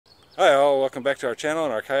Hi all, welcome back to our channel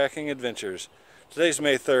and our kayaking adventures. Today's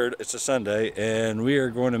May 3rd, it's a Sunday, and we are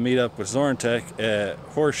going to meet up with Zorentex at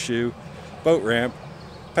Horseshoe Boat Ramp,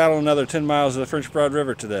 paddle another 10 miles of the French Broad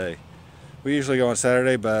River today. We usually go on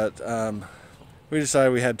Saturday, but we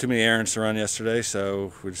decided we had too many errands to run yesterday,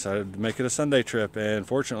 so we decided to make it a Sunday trip, and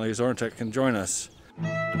fortunately Zorentex can join us.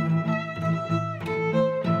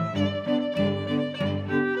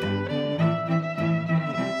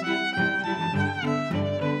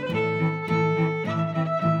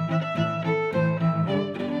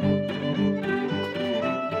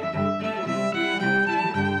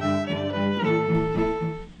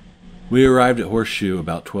 We arrived at Horseshoe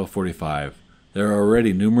about 12:45. There are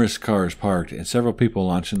already numerous cars parked and several people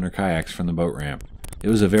launching their kayaks from the boat ramp. It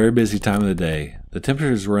was a very busy time of the day. The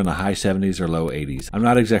temperatures were in the high 70s or low 80s. I'm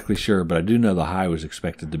not exactly sure, but I do know the high was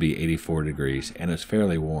expected to be 84 degrees, and it's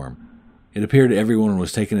fairly warm. It appeared everyone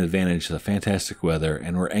was taking advantage of the fantastic weather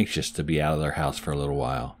and were anxious to be out of their house for a little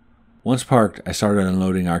while. Once parked, I started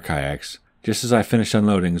unloading our kayaks. Just as I finished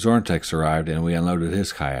unloading, Zorentex arrived and we unloaded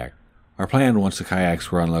his kayak. Our plan once the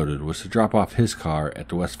kayaks were unloaded was to drop off his car at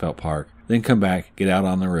the Westfeldt Park, then come back, get out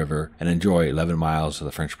on the river, and enjoy 11 miles of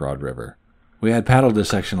the French Broad River. We had paddled this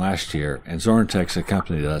section last year, and Zorentex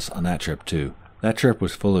accompanied us on that trip too. That trip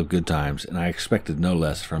was full of good times, and I expected no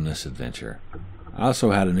less from this adventure. I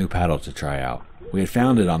also had a new paddle to try out. We had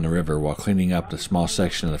found it on the river while cleaning up the small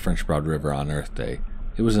section of the French Broad River on Earth Day.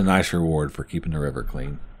 It was a nice reward for keeping the river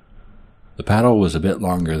clean. The paddle was a bit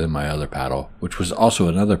longer than my other paddle, which was also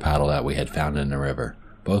another paddle that we had found in the river.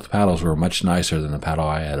 Both paddles were much nicer than the paddle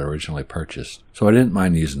I had originally purchased, so I didn't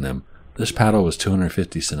mind using them. This paddle was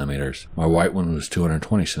 250 centimeters. My white one was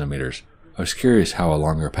 220 centimeters. I was curious how a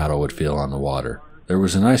longer paddle would feel on the water. There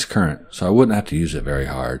was a nice current, so I wouldn't have to use it very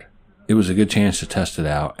hard. It was a good chance to test it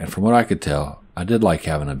out, and from what I could tell, I did like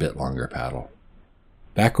having a bit longer paddle.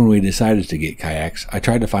 Back when we decided to get kayaks, I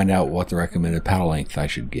tried to find out what the recommended paddle length I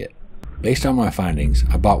should get. Based on my findings,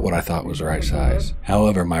 I bought what I thought was the right size.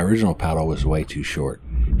 However, my original paddle was way too short.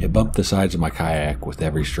 It bumped the sides of my kayak with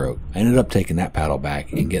every stroke. I ended up taking that paddle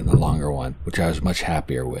back and getting the longer one, which I was much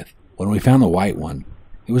happier with. When we found the white one,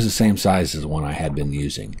 it was the same size as the one I had been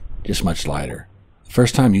using, just much lighter. The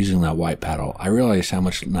first time using that white paddle, I realized how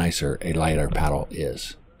much nicer a lighter paddle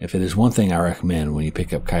is. If it is one thing I recommend when you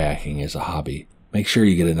pick up kayaking as a hobby, make sure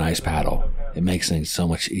you get a nice paddle. It makes things so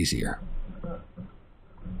much easier.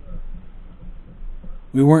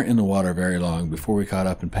 We weren't in the water very long before we caught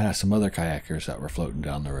up and passed some other kayakers that were floating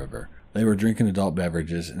down the river. They were drinking adult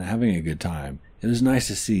beverages and having a good time. It was nice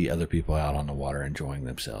to see other people out on the water enjoying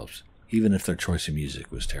themselves, even if their choice of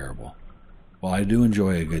music was terrible. While I do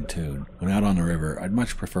enjoy a good tune, when out on the river, I'd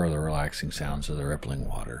much prefer the relaxing sounds of the rippling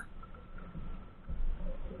water.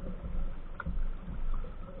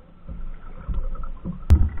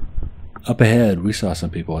 Up ahead, we saw some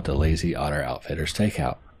people at the Lazy Otter Outfitters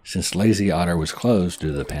Takeout. Since Lazy Otter was closed due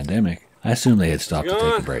to the pandemic, I assumed they had stopped to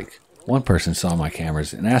take a break. One person saw my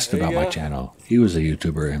cameras and asked about my channel. He was a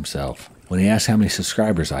YouTuber himself. When he asked how many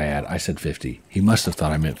subscribers I had, I said 50. He must have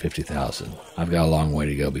thought I meant 50,000. I've got a long way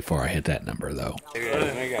to go before I hit that number, though.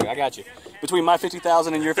 There you go. I got you. Between my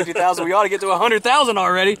 50,000 and your 50,000, we ought to get to 100,000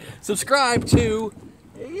 already. Subscribe to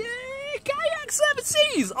Kayak 7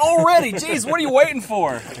 Seas already. Jeez, what are you waiting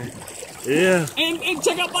for? Yeah. And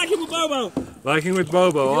check out Biking with Bobo. Biking with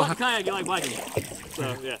Bobo. You like kayak, you like biking.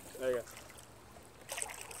 So, yeah, there you go.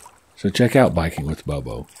 So check out Biking with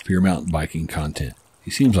Bobo for your mountain biking content.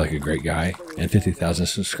 He seems like a great guy, and 50,000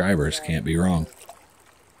 subscribers can't be wrong.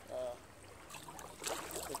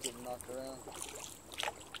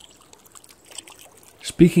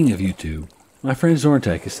 Speaking of YouTube, my friend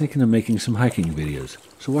Zorentex is thinking of making some hiking videos,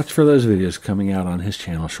 so watch for those videos coming out on his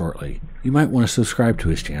channel shortly. You might want to subscribe to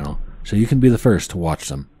his channel, so you can be the first to watch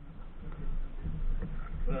them.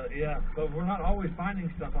 Yeah, but we're not always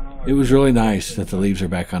finding stuff on all our... It was really nice that the leaves are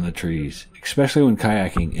back on the trees, especially when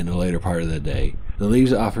kayaking in the later part of the day. The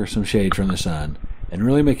leaves offer some shade from the sun and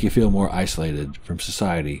really make you feel more isolated from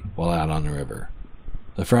society while out on the river.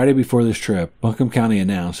 The Friday before this trip, Buncombe County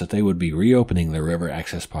announced that they would be reopening the river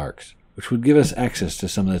access parks, which would give us access to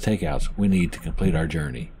some of the takeouts we need to complete our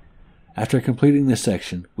journey. After completing this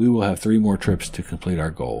section, we will have 3 more trips to complete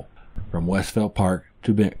our goal, from Westfeldt Park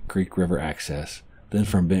to Bent Creek River access, then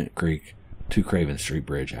from Bent Creek to Craven Street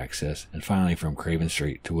Bridge access, and finally from Craven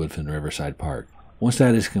Street to Woodfin Riverside Park. Once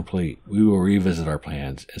that is complete, we will revisit our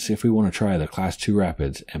plans and see if we want to try the Class 2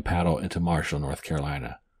 rapids and paddle into Marshall, North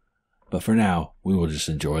Carolina. But for now, we will just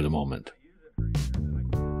enjoy the moment.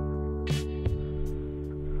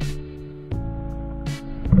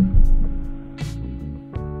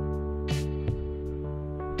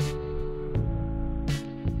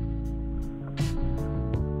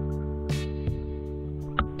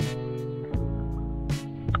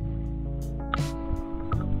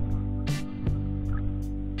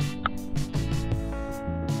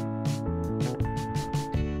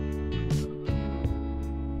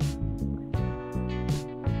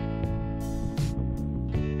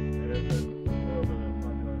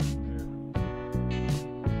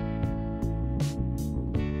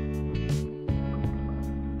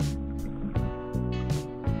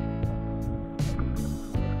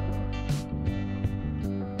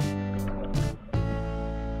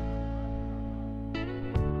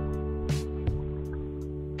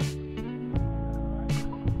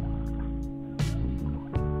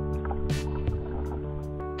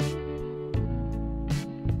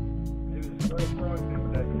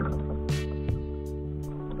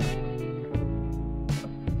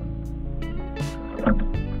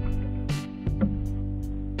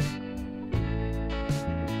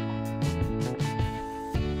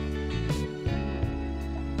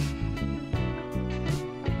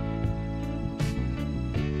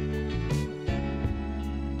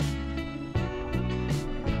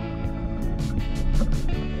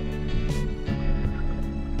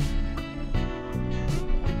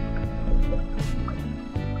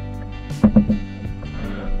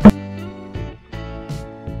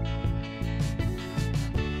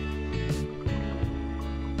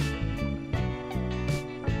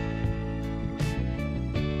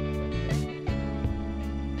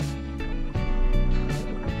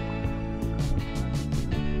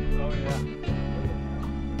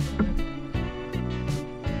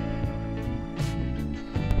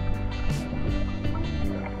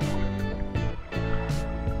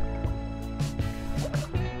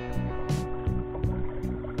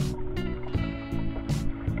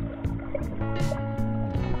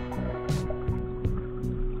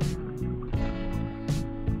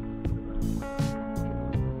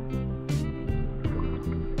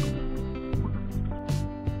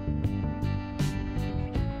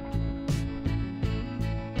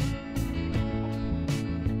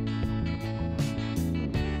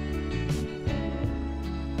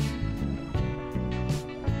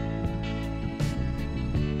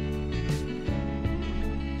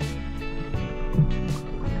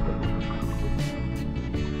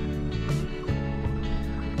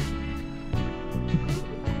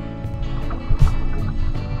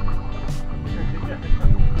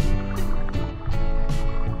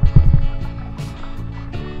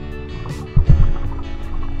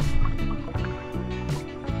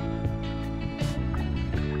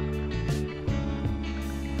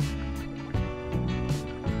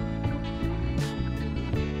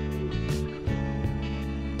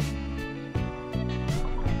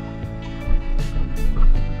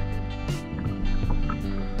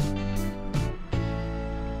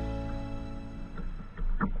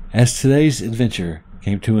 As today's adventure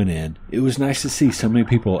came to an end, it was nice to see so many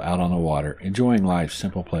people out on the water enjoying life's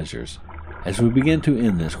simple pleasures. As we begin to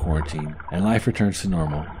end this quarantine and life returns to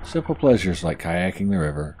normal, simple pleasures like kayaking the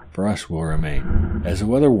river for us will remain. As the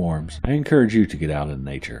weather warms, I encourage you to get out in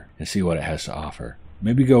nature and see what it has to offer.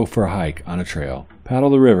 Maybe go for a hike on a trail, paddle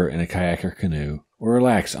the river in a kayak or canoe, or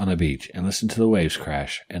relax on a beach and listen to the waves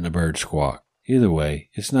crash and the birds squawk. Either way,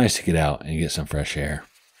 it's nice to get out and get some fresh air.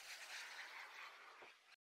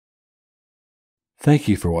 Thank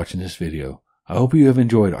you for watching this video. I hope you have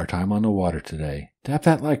enjoyed our time on the water today. Tap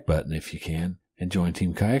that like button if you can, and join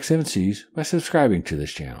Team Kayak 7 Seas by subscribing to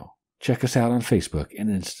this channel. Check us out on Facebook and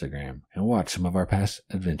Instagram, and watch some of our past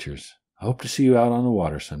adventures. I hope to see you out on the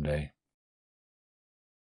water someday.